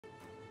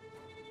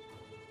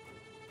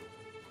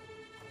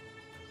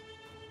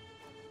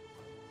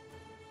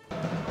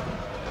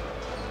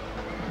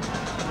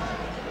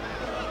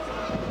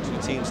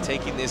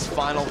taking this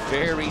final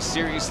very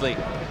seriously.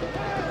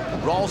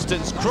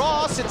 Ralston's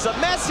cross, it's a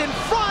mess in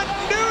front.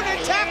 Noonan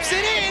taps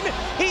it in.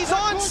 He's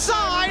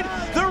onside.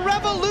 The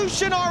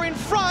Revolution are in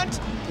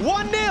front,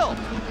 1-0.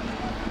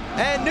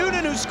 And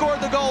Noonan, who scored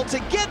the goal to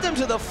get them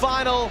to the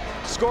final,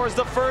 scores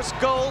the first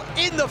goal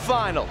in the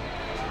final.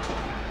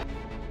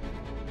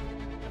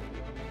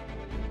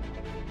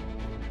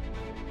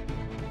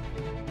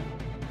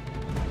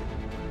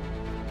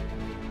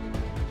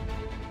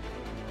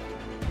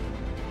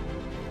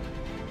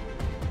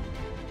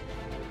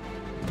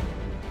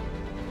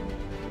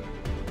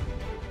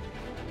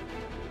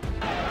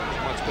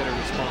 Better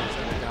response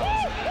than the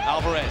Dallas.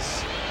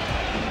 Alvarez.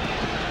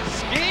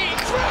 Skiing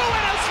through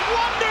and a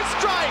wonder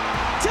strike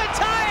to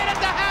tie it at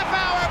the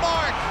half-hour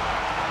mark.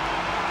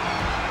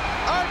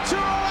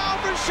 Arturo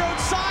Alvarez showed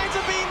signs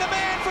of being the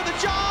man for the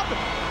job.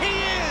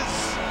 He is.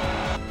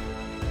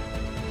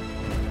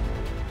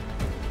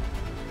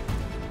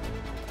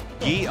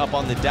 Gee up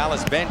on the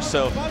Dallas bench,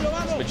 so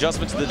some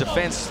adjustment to the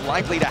defense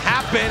likely to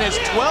happen as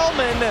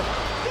Twellman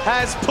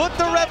has put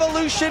the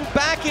Revolution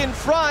back in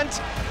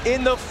front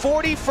in the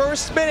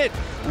 41st minute.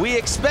 We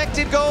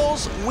expected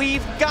goals,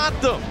 we've got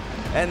them.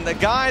 And the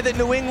guy that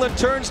New England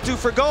turns to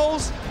for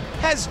goals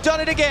has done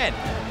it again.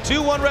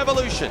 2-1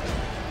 Revolution.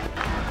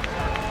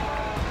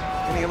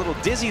 Getting a little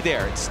dizzy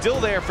there. It's still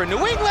there for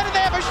New England, and they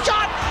have a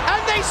shot,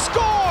 and they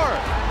score!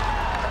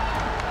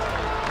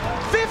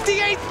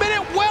 58th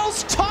minute,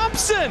 Wells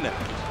Thompson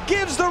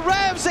gives the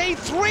Revs a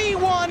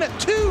 3-1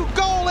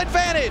 2-goal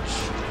advantage.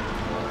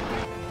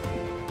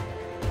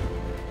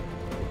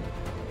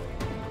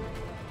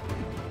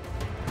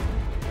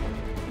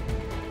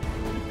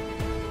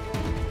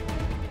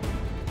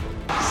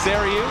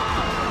 Sariu,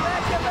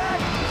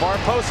 far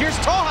post, here's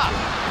Toha,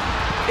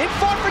 in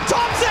front for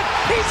Thompson,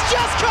 he's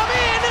just come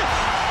in,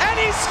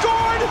 and he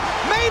scored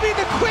maybe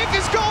the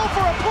quickest goal for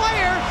a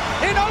player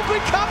in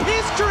Open Cup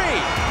history.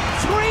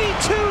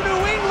 3-2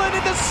 New England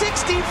in the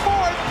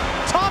 64th,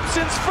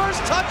 Thompson's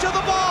first touch of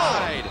the ball.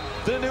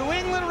 The New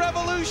England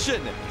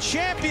Revolution,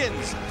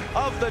 champions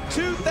of the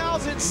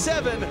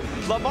 2007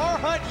 Lamar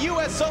Hunt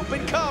U.S.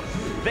 Open Cup.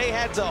 They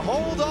had to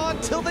hold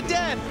on till the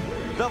death.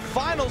 The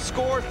final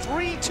score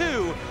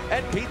 3-2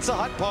 at Pizza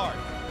Hut Park.